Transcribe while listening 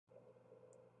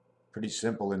Pretty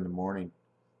simple in the morning.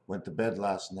 Went to bed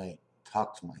last night,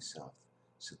 talked to myself.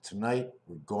 So tonight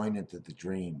we're going into the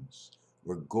dreams.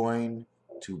 We're going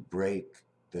to break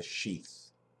the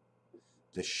sheath.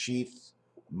 The sheath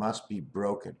must be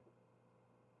broken.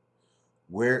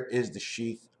 Where is the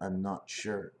sheath? I'm not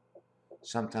sure.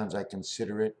 Sometimes I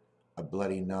consider it a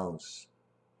bloody nose.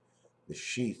 The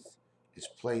sheath is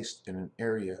placed in an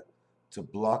area to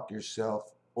block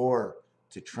yourself or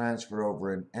to transfer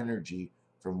over an energy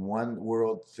from one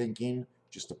world thinking,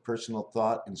 just a personal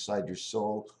thought inside your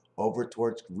soul, over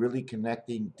towards really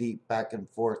connecting deep back and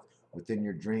forth within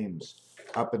your dreams,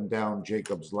 up and down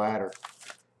Jacob's ladder.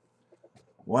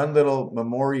 One little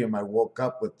memoriam I woke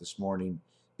up with this morning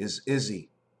is Izzy.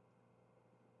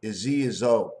 Izzy is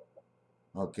O,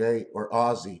 okay, or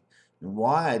Aussie. And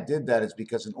why I did that is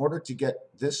because in order to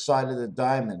get this side of the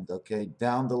diamond, okay,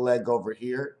 down the leg over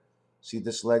here, see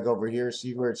this leg over here,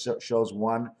 see where it shows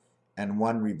 1 and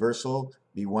 1 reversal,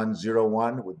 be 1 0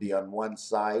 1 would be on one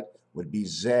side, would be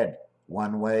Z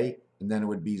one way, and then it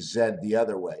would be Z the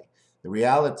other way. The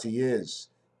reality is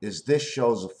this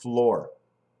shows a floor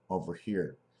over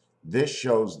here. This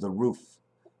shows the roof.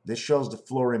 This shows the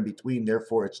floor in between,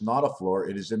 therefore it's not a floor,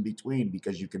 it is in between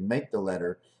because you can make the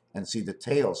letter and see the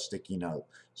tail sticking out.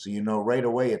 So you know right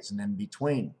away it's an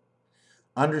in-between.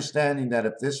 Understanding that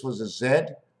if this was a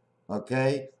Z,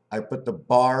 okay, I put the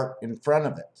bar in front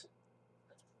of it.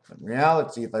 In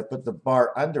reality, if I put the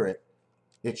bar under it,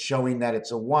 it's showing that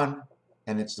it's a 1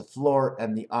 and it's the floor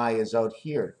and the I is out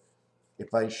here.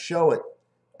 If I show it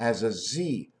as a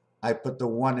Z, I put the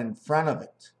 1 in front of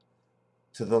it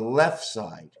to the left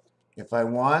side. If I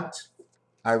want,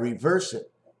 I reverse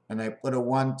it and I put a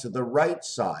 1 to the right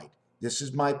side. This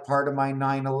is my part of my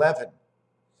 9/11.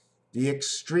 The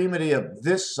extremity of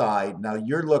this side, now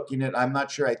you're looking at, I'm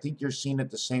not sure, I think you're seeing it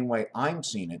the same way I'm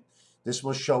seeing it. This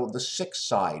will show the 6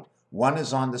 side. 1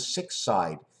 is on the 6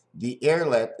 side. The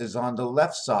airlet is on the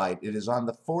left side. It is on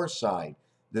the 4 side.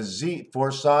 The Z,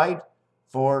 4 side,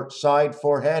 4 side,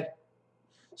 forehead.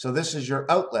 So this is your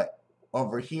outlet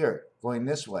over here, going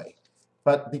this way.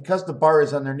 But because the bar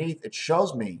is underneath, it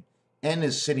shows me N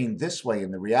is sitting this way,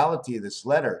 and the reality of this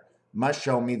letter must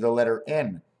show me the letter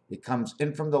N. It comes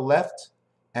in from the left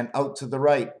and out to the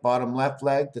right, bottom left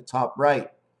leg to top right.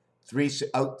 3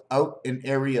 out in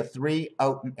area 3,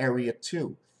 out in area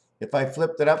 2. If I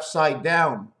flipped it upside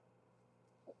down,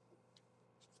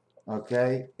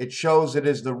 okay, it shows it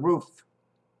is the roof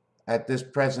at this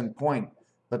present point.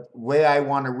 But the way I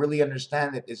want to really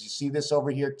understand it is, you see this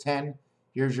over here, 10?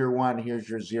 Here's your 1, here's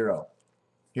your 0.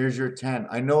 Here's your 10.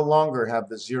 I no longer have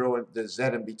the 0 and the Z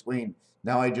in between.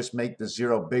 Now I just make the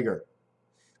 0 bigger.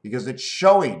 Because it's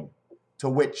showing to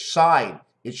which side.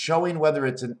 It's showing whether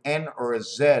it's an N or a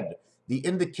Z. The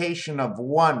indication of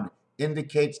 1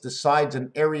 indicates the sides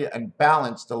and area and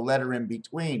balance the letter in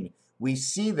between. We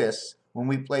see this when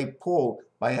we play pool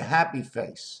by a happy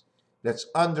face that's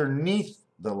underneath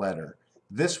the letter.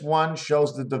 This one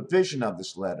shows the division of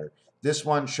this letter. This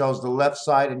one shows the left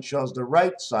side and shows the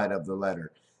right side of the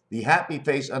letter. The happy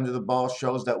face under the ball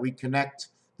shows that we connect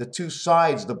the 2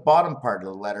 sides, the bottom part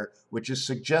of the letter, which is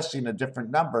suggesting a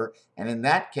different number. And in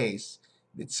that case,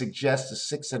 it suggests a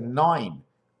 6 and 9,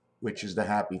 which is the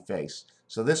happy face.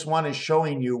 So this one is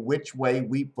showing you which way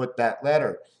we put that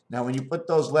letter. Now, when you put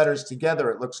those letters together,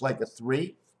 it looks like a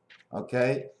 3,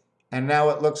 okay? And now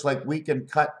it looks like we can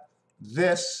cut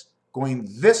this going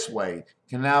this way,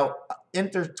 can now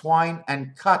intertwine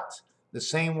and cut the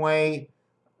same way.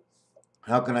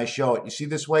 How can I show it? You see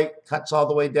this way? Cuts all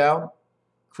the way down,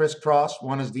 crisscross.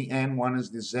 1 is the N, 1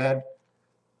 is the Z.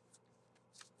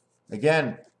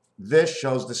 Again, this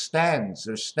shows the stands.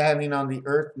 They're standing on the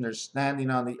earth and they're standing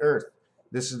on the earth.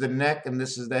 This is the neck and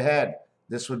this is the head.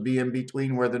 This would be in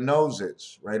between where the nose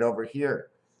is, right over here.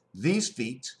 These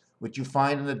feet, which you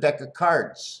find in the deck of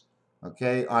cards,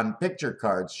 okay, on picture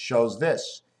cards, shows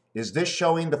this. Is this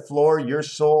showing the floor, your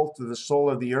soul, to the soul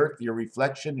of the earth, your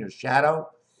reflection, your shadow?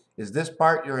 Is this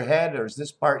part your head or is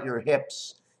this part your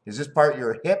hips? Is this part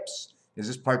your hips? Is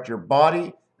this part your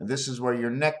body? And this is where your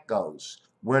neck goes.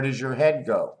 Where does your head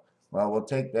go? Well, we'll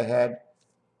take the head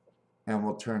and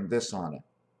we'll turn this on it.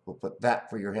 We'll put that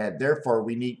for your head. Therefore,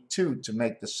 we need 2 to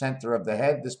make the center of the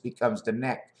head. This becomes the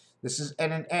neck. This is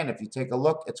N and N. If you take a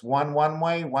look, it's 1 one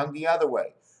way, 1 the other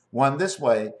way. 1 this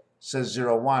way says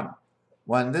 0, 1.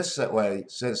 1 this way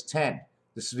says 10.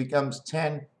 This becomes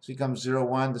 10. This becomes 0,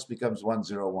 1. This becomes 1,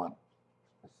 0, 1.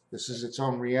 This is its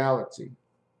own reality.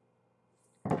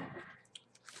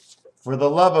 For the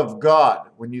love of God,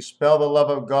 when you spell the love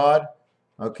of God,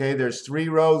 okay, there's 3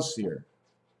 rows here.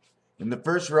 In the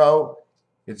first row,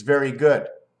 it's very good,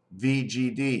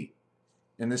 VGD.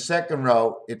 In the second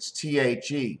row, it's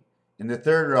THE. In the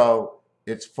third row,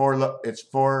 it's for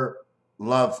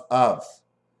love of.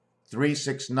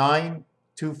 369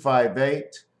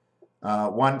 258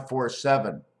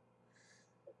 147.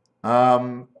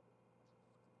 To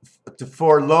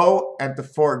forlo and to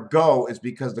forgo is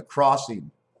because the crossing.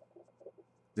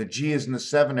 The G is in the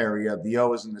 7 area, the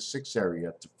O is in the 6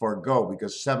 area. To forgo,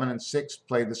 because 7 and 6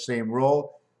 play the same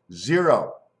role.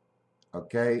 0,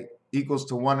 okay, equals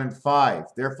to 1 and 5.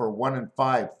 Therefore, 1 and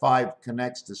 5, 5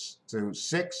 connects to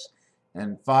 6,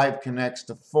 and 5 connects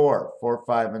to 4. 4,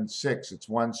 5, and 6. It's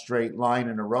one straight line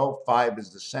in a row. 5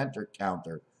 is the center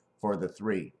counter for the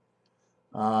 3.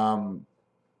 I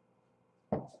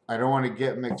don't want to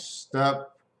get mixed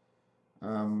up.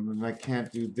 I can't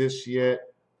do this yet.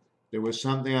 There was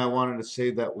something I wanted to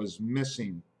say that was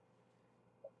missing.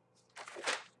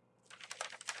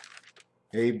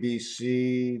 A, B,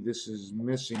 C, this is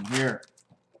missing here.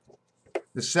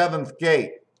 The 7th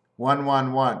gate, 1,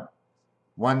 1, 1.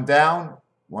 1 down,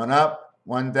 1 up,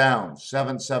 1 down,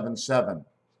 7, 7, 7.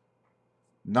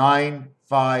 9,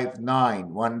 5,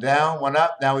 9. 1 down, 1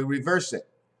 up, now we reverse it.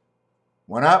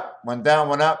 1 up, 1 down,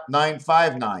 1 up, 9,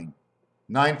 5, 9.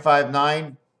 9, 5,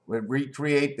 9 would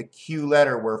recreate the Q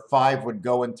letter where 5 would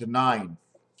go into 9.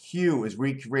 Q is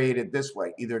recreated this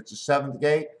way. Either it's the 7th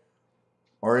gate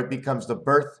or it becomes the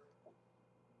birth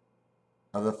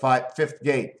of the 5th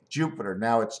gate, Jupiter.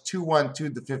 Now it's 2, 1, 2,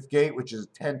 the 5th gate, which is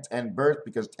 10, 10 birth,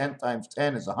 because 10 times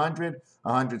 10 is 100.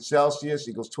 100 Celsius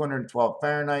equals 212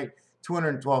 Fahrenheit.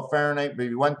 212 Fahrenheit,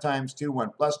 maybe 1 times 2,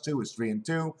 1 plus 2 is 3 and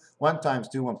 2. 1 times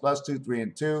 2, 1 plus 2, 3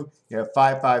 and 2. You have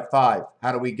 5, 5, 5.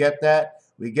 How do we get that?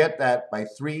 We get that by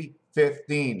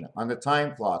 3:15 on the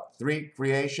time clock. 3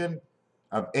 creation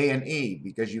of A and E,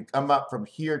 because you come up from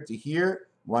here to here,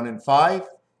 1 and 5,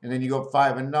 and then you go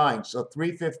 5 and 9. So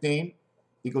 3:15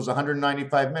 equals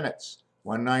 195 minutes.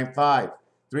 195.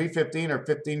 3:15 or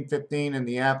 15:15 in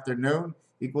the afternoon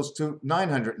equals to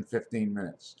 915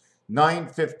 minutes.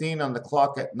 9:15 on the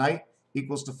clock at night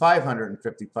equals to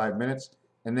 555 minutes,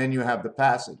 and then you have the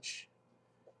passage.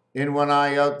 In one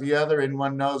eye, out the other, in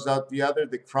one nose, out the other,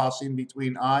 the crossing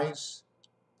between eyes.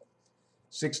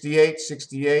 68,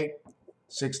 68,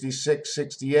 66,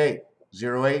 68,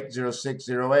 08, 06,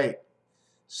 08,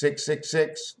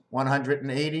 666,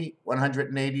 180,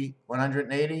 180,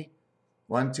 180,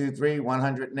 1, 2, 3,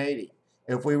 180.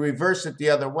 If we reverse it the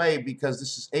other way, because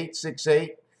this is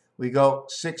 868, we go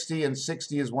 60, and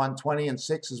 60 is 120, and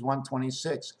 6 is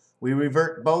 126. We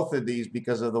revert both of these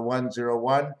because of the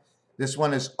 101. This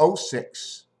one is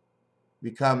 06,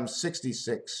 becomes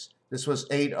 66. This was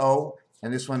 80,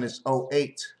 and this one is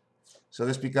 08. So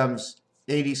this becomes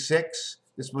 86.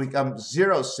 This will become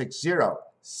 060,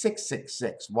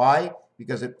 666. Why?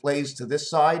 Because it plays to this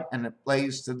side and it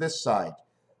plays to this side.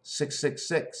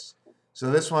 666.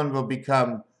 So this one will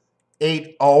become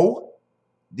 80.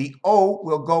 The O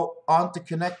will go on to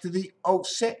connect to the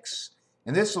 06.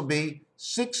 And this will be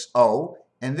 60,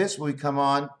 and this will come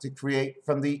on to create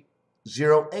from the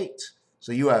 08.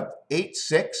 So you have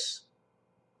 86,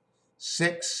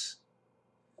 6,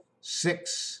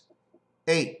 6,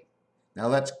 8. Now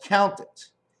let's count it.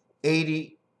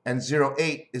 80 and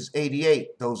 08 is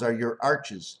 88. Those are your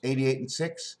arches. 88 and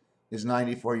 6 is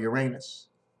 90 for Uranus.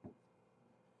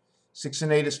 6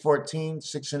 and 8 is 14.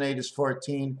 6 and 8 is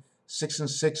 14. 6 and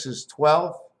 6 is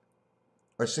 12.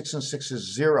 Or 6 and 6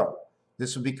 is 0.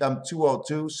 This will become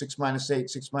 202. 6 minus 8,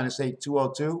 6 minus 8,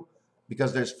 202.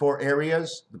 Because there's 4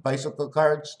 areas, the bicycle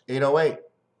cards, 808.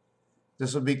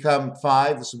 This will become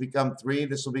 5, this will become 3,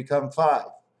 this will become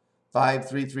 5. 5,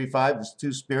 3, 3, 5 is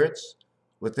 2 spirits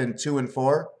within 2 and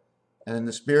 4. And then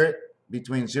the spirit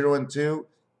between 0 and 2,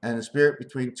 and the spirit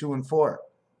between 2 and 4.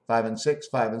 5 and 6,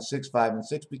 5 and 6, 5 and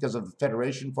 6, because of the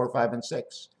federation, 4, 5, and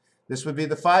 6. This would be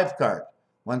the 5 card.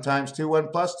 1 times 2, 1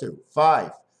 plus 2,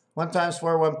 5. 1 times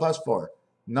 4, 1 plus 4,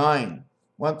 9.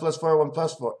 1 plus 4, 1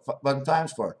 plus 4, 1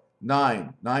 times 4.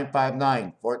 9, 9, 5,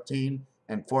 9, 14,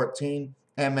 and 14,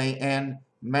 M-A-N,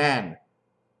 man.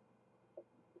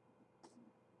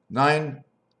 9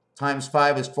 times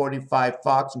 5 is 45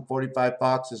 fox, and 45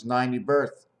 fox is 90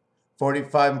 birth.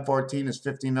 45 and 14 is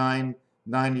 59,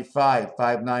 95,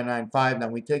 5995. Now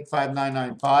we take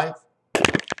 5995.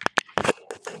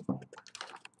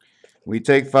 We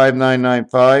take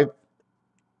 5995.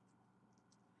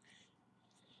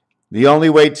 The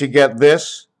only way to get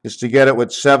this is to get it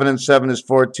with 7 and 7 is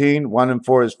 14, 1 and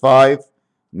 4 is 5,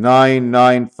 9,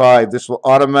 9, 5. This will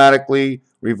automatically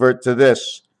revert to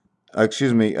this. 7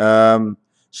 and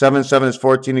 7 is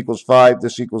 14 equals 5.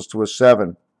 This equals to a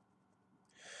 7.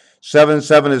 7 and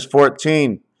 7 is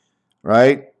 14,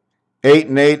 right? 8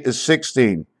 and 8 is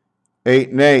 16. 8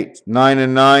 and 8, 9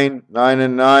 and 9, 9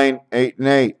 and 9, 8 and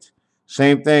 8.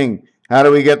 Same thing. How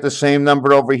do we get the same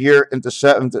number over here into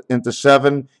 7,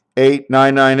 8,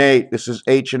 9, 9, 8? This is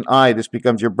H and I. This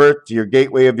becomes your birth, to your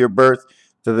gateway of your birth,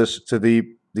 to this, to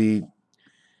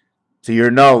to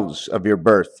your nose of your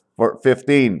birth. For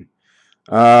 15.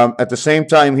 At the same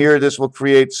time here, this will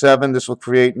create 7. This will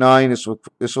create 9.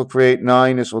 This will create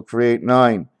 9. This will create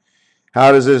 9.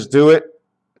 How does this do it?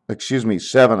 Excuse me,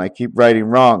 7. I keep writing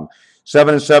wrong.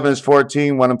 7 and 7 is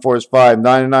 14. 1 and 4 is 5.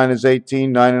 9 and 9 is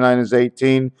 18. 9 and 9 is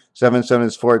 18. 7 and 7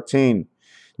 is 14.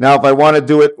 Now, if I want to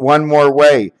do it one more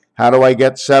way, how do I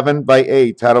get 7 by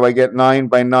 8? How do I get 9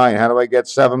 by 9? How do I get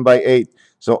 7 by 8?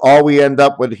 So all we end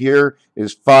up with here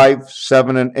is 5,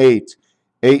 7, and 8.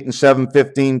 8 and 7,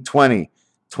 15, 20.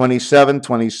 27,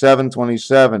 27,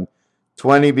 27.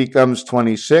 20 becomes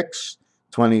 26.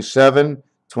 27,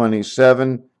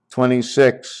 27,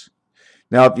 26.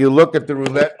 Now, if you look at the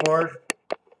roulette board,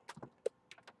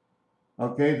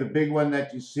 okay, the big one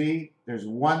that you see, there's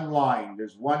one line.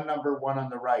 There's one number 1 on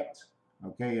the right,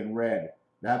 okay, in red.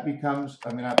 That becomes,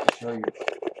 I'm going to have to show you.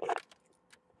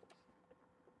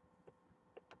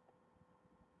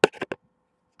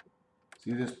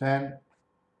 See this pen?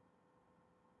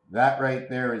 That right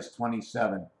there is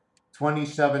 27.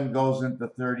 27 goes into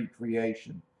 30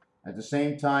 creation. At the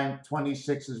same time,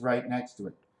 26 is right next to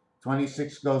it.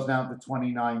 26 goes down to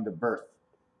 29 to birth.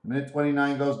 The minute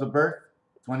 29 goes to birth,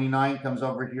 29 comes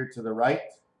over here to the right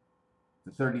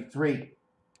to 33.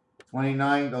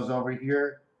 29 goes over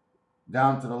here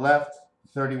down to the left to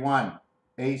 31.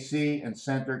 AC and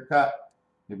center cut.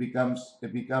 It becomes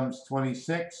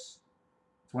 26,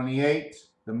 28,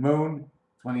 the moon,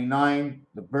 29,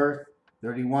 the birth,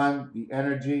 31, the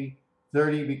energy,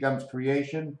 30 becomes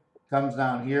creation, comes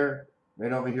down here,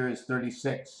 right over here is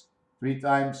 36. 3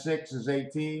 times 6 is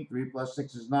 18, 3 plus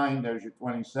 6 is 9, there's your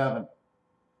 27.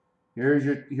 Here's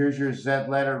your Z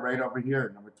letter right over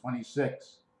here, number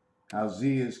 26. How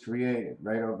Z is created,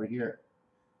 right over here.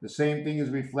 The same thing is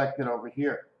reflected over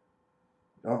here.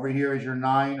 Over here is your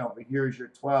 9, over here is your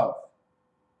 12.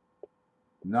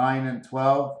 9 and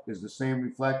 12 is the same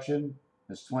reflection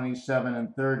as 27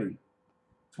 and 30.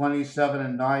 27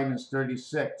 and 9 is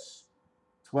 36.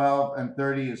 12 and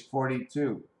 30 is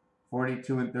 42.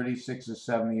 42 and 36 is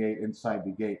 78 inside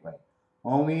the gateway.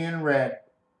 Only in red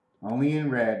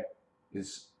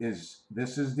is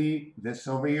this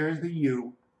over here is the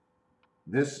U.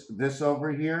 This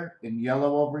over here in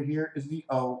yellow over here is the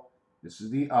O. This is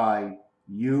the I.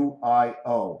 U, I,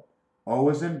 O. O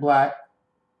is in black,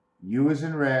 U is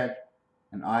in red,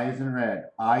 and I is in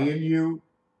red. I and U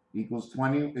equals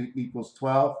 20 equals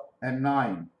 12 and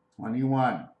 9,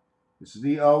 21. This is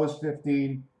the O is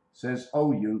 15. Says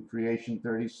OU, creation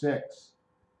 36.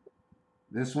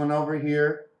 This one over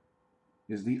here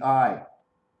is the I.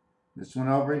 This one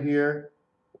over here,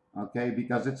 okay,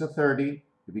 because it's a 30,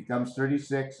 it becomes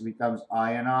 36, it becomes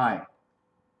I and I.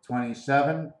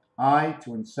 27, I,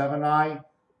 2 and 7, I.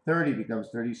 30 becomes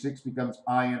 36, becomes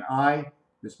I and I.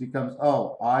 This becomes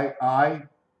O. I,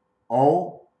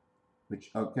 O,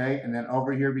 which, okay, and then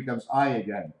over here becomes I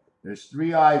again. There's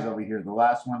 3 I's over here. The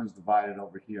last one is divided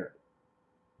over here.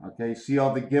 Okay, see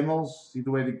all the gimmels? See the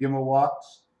way the gimmel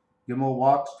walks? Gimmel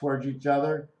walks towards each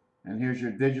other. And here's your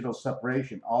digital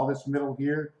separation. All this middle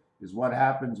here is what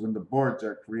happens when the boards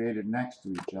are created next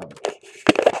to each other.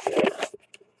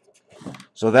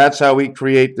 So that's how we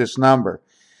create this number.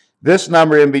 This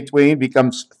number in between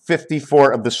becomes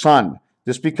 54 of the sun.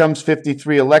 This becomes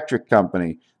 53 electric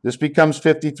company. This becomes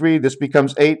 53. This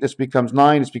becomes 8. This becomes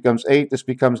 9. This becomes 8. This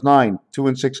becomes 9. 2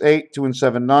 and 6, 8. 2 and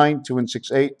 7, 9. 2 and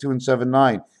 6, 8. 2 and 7,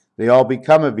 9. They all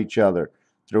become of each other.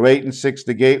 Through 8 and 6,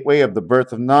 the gateway of the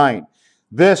birth of 9.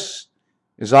 This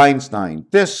is Einstein.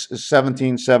 This is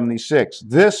 1776.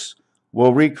 This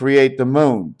will recreate the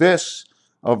moon. This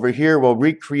over here will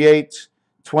recreate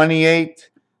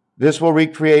 28. This will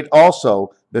recreate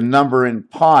also the number in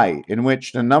pi, in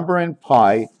which the number in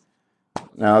pi,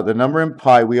 now the number in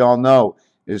pi we all know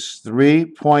is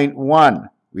 3.1.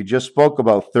 We just spoke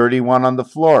about 31 on the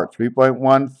floor.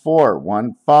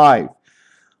 3.1415.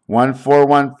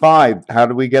 1415. How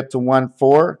do we get to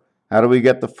 14? How do we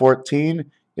get to 14?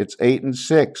 It's 8 and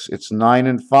 6. It's 9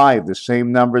 and 5. The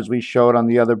same numbers we showed on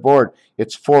the other board.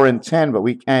 It's 4 and 10, but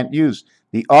we can't use.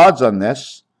 The odds on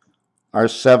this are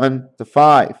 7 to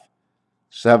 5.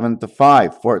 7 to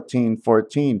 5. 14,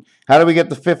 14. How do we get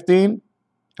to 15?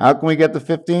 How can we get to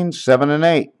 15? 7 and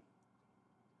 8.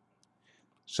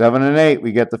 7 and 8.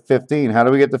 We get to 15. How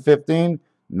do we get to 15?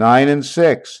 9 and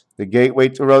 6. The gateway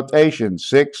to rotation.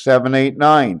 6, 7, 8,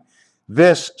 9.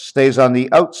 This stays on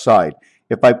the outside.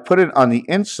 If I put it on the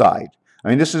inside, I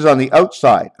mean, this is on the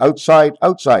outside, outside,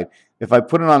 outside. If I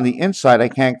put it on the inside, I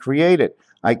can't create it.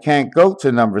 I can't go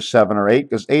to number 7 or 8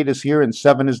 because 8 is here and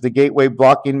 7 is the gateway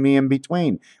blocking me in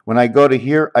between. When I go to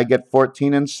here, I get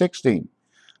 14 and 16.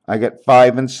 I get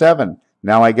 5 and 7.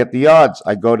 Now I get the odds.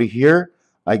 I go to here,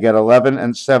 I get 11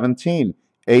 and 17,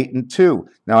 8 and 2.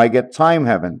 Now I get time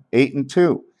heaven, 8 and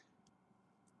 2.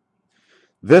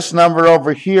 This number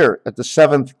over here at the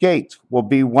 7th gate will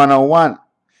be 101.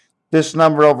 This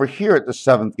number over here at the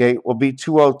 7th gate will be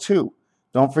 202.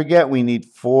 Don't forget, we need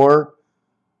 4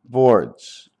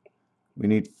 boards. We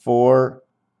need 4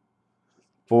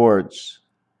 boards.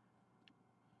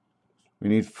 We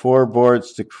need 4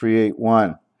 boards to create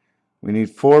 1. We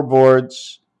need 4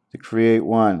 boards to create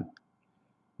 1.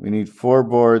 We need 4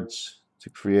 boards to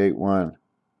create 1.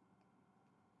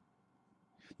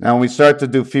 Now, when we start to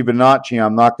do Fibonacci,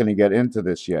 I'm not going to get into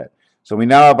this yet. So we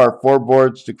now have our 4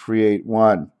 boards to create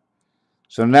 1.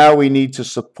 So now we need to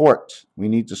support. We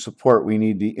need to support. We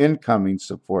need the incoming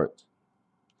support.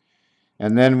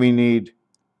 And then we need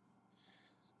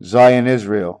Zion,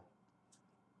 Israel,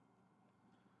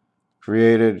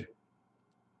 created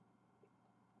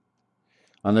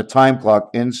on the time clock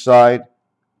inside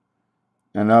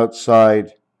and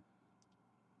outside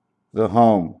the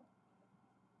home.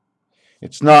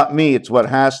 It's not me, it's what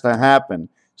has to happen.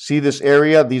 See this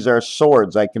area? These are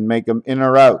swords. I can make them in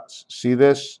or out. See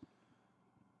this?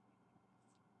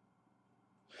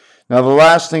 Now the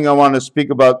last thing I want to speak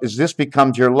about is this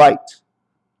becomes your light.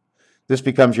 This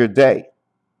becomes your day.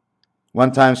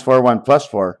 1 times 4, 1 plus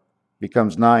 4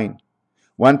 becomes 9.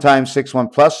 1 times 6, 1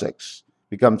 plus 6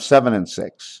 becomes 7 and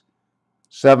 6.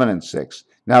 7 and 6.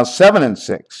 Now 7 and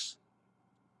 6.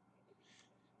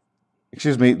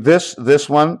 Excuse me, this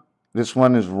one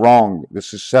is wrong.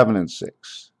 This is 7 and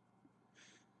 6.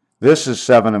 This is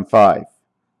 7 and 5.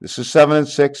 This is 7 and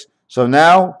 6. So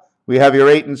now we have your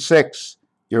 8 and 6.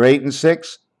 Your 8 and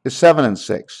 6 is 7 and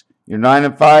 6. Your 9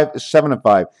 and 5 is 7 and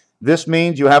 5. This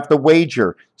means you have to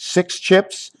wager 6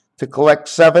 chips to collect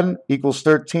 7 equals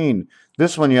 13.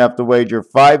 This one you have to wager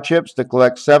 5 chips to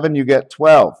collect 7, you get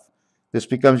 12. This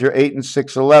becomes your 8 and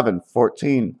 6, 11,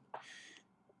 14.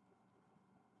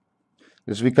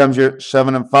 This becomes your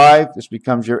 7 and 5. This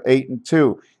becomes your 8 and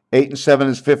 2. 8 and 7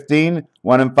 is 15.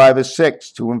 1 and 5 is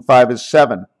 6. 2 and 5 is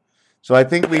 7. So I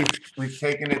think we've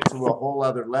taken it to a whole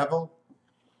other level.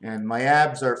 And my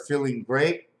abs are feeling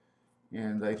great.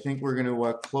 And I think we're going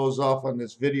to close off on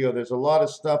this video. There's a lot of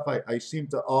stuff I seem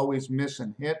to always miss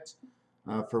and hit.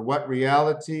 For what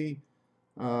reality?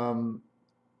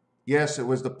 Yes, it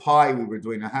was the pie we were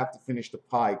doing. I have to finish the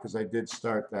pie because I did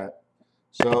start that.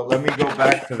 So let me go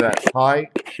back to that pie.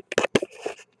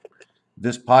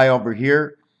 This pie over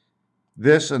here.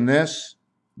 This and this.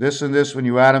 This and this, when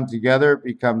you add them together,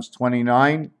 becomes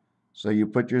 29. So you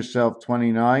put yourself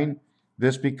 29.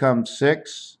 This becomes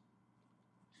 6.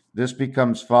 This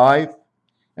becomes 5.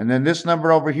 And then this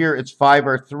number over here, it's 5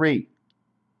 or 3.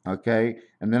 Okay?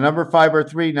 And the number 5 or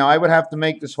 3, now I would have to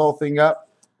make this whole thing up,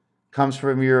 comes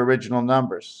from your original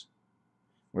numbers.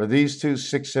 Where these two,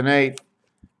 6 and 8,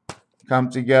 come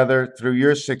together through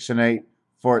your 6 and 8,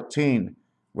 14.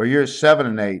 Where your 7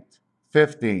 and 8,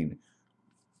 15.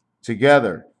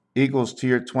 Together equals to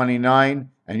your 29.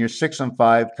 And your 6 and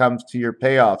 5 comes to your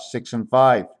payoff, 6 and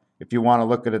 5. If you want to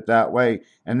look at it that way.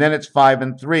 And then it's 5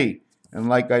 and 3. And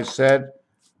like I said,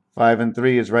 5 and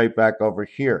 3 is right back over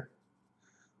here.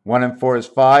 1 and 4 is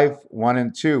 5. 1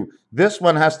 and 2. This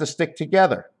one has to stick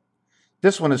together.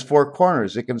 This one is 4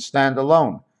 corners. It can stand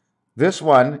alone. This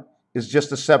one is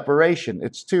just a separation.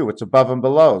 It's 2. It's above and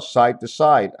below, side to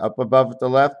side, up above at the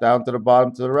left, down to the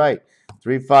bottom to the right.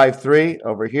 3, 5, 3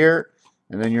 over here.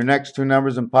 And then your next 2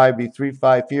 numbers in pi be 3,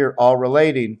 5 here, all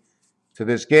relating to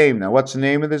this game. Now, what's the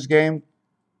name of this game?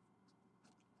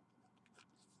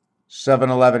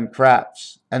 7-Eleven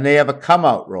Craps. And they have a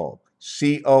come-out roll,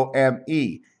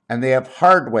 C-O-M-E. And they have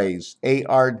hard ways,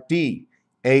 A-R-D.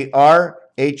 A-R,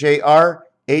 H-A-R,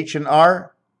 H and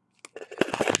R.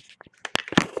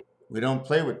 We don't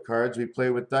play with cards, we play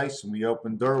with dice, and we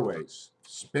open doorways.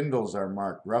 Spindles are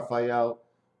marked Raphael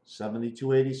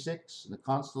 7286, the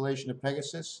constellation of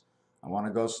Pegasus. I want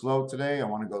to go slow today. I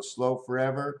want to go slow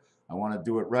forever. I want to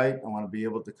do it right. I want to be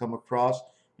able to come across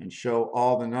and show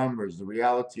all the numbers, the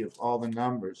reality of all the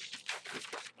numbers.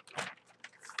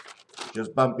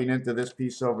 Just bumping into this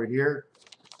piece over here.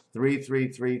 3, 3,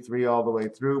 3, 3 all the way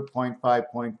through, 0.5,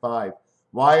 0.5.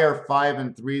 Why are 5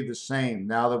 and 3 the same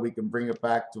now that we can bring it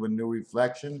back to a new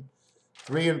reflection?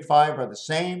 3 and 5 are the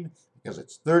same because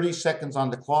it's 30 seconds on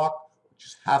the clock, which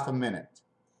is half a minute.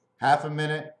 Half a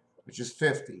minute, which is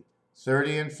 50.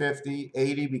 30 and 50,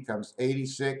 80 becomes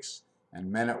 86,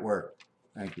 and men at work.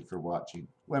 Thank you for watching.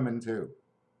 Women too.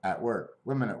 At work.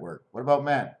 Women at work. What about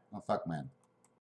men? Oh, fuck men.